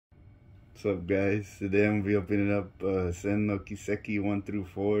What's up, guys? Today I'm gonna be opening up SEN no KISEKI 1 through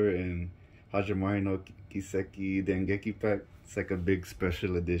 4 and HAJIMARI no KISEKI Dengeki pack. It's like a big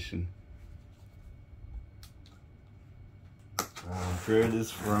special edition. Heard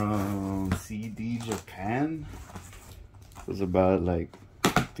this from CD Japan. It was about like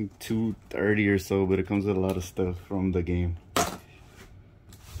I think $230 or so, but it comes with a lot of stuff from the game.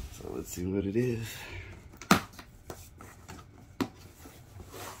 So let's see what it is.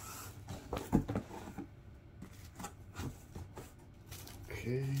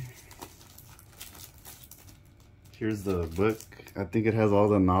 Okay. Here's the book. I think it has all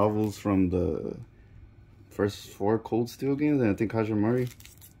the novels from the first 4 Cold Steel games, and I think HAJIMARI.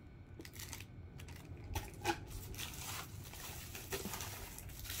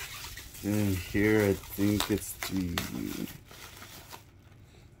 And here I think it's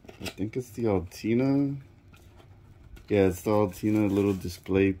the Altina. Yeah, it's the Altina little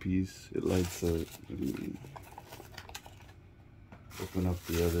display piece. It lights up. Open up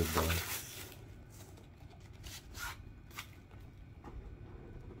the other box.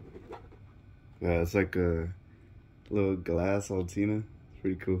 Yeah, it's like a little glass Altina. It's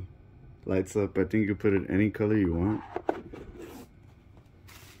pretty cool. Lights up. I think you put it any color you want.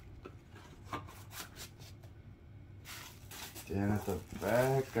 Then at the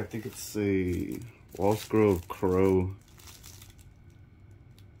back, I think it's a wall scroll of Crow.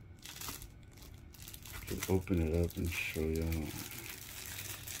 Could open it up and show you.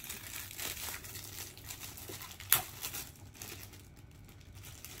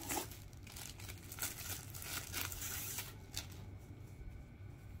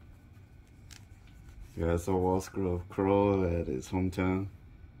 Yeah, it's a wall scroll of Crow at his hometown.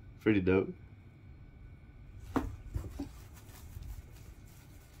 Pretty dope.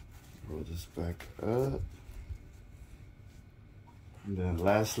 Roll this back up. And then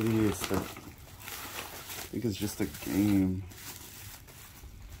lastly, it's the, I think it's just a game.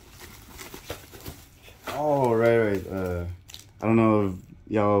 Oh, right. I don't know if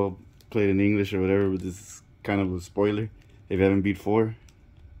y'all played in English or whatever, but this is kind of a spoiler if you haven't beat 4.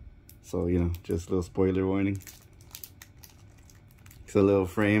 So, you know, just a little spoiler warning. It's a little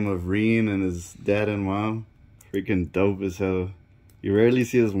frame of Reen and his dad and mom. Freaking dope as hell. You rarely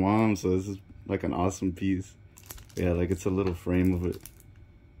see his mom, so this is like an awesome piece. Yeah, like it's a little frame of it.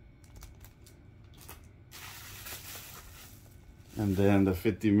 And then the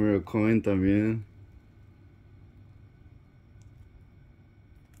 50 muro coin también.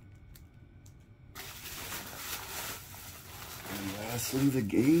 And lastly, the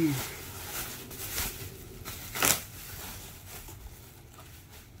game.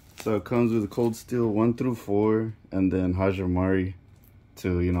 So it comes with Cold Steel 1 through 4, and then HAJIMARI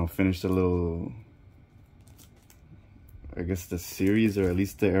to, you know, finish the little, I guess the series, or at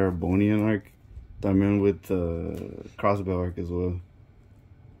least the Erebonian arc. También with the Crossbow arc as well.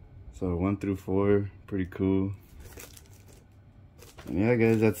 So 1 through 4, pretty cool. And yeah,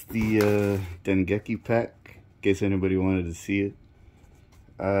 guys, that's the Dengeki pack, in case anybody wanted to see it.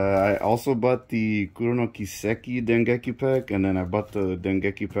 I also bought the Kuro no Kiseki Dengeki pack, and then I bought the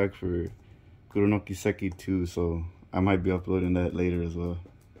Dengeki pack for Kuro no Kiseki 2, so I might be uploading that later as well.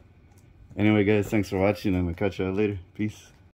 Anyway, guys, thanks for watching, and I'll catch y'all later. Peace.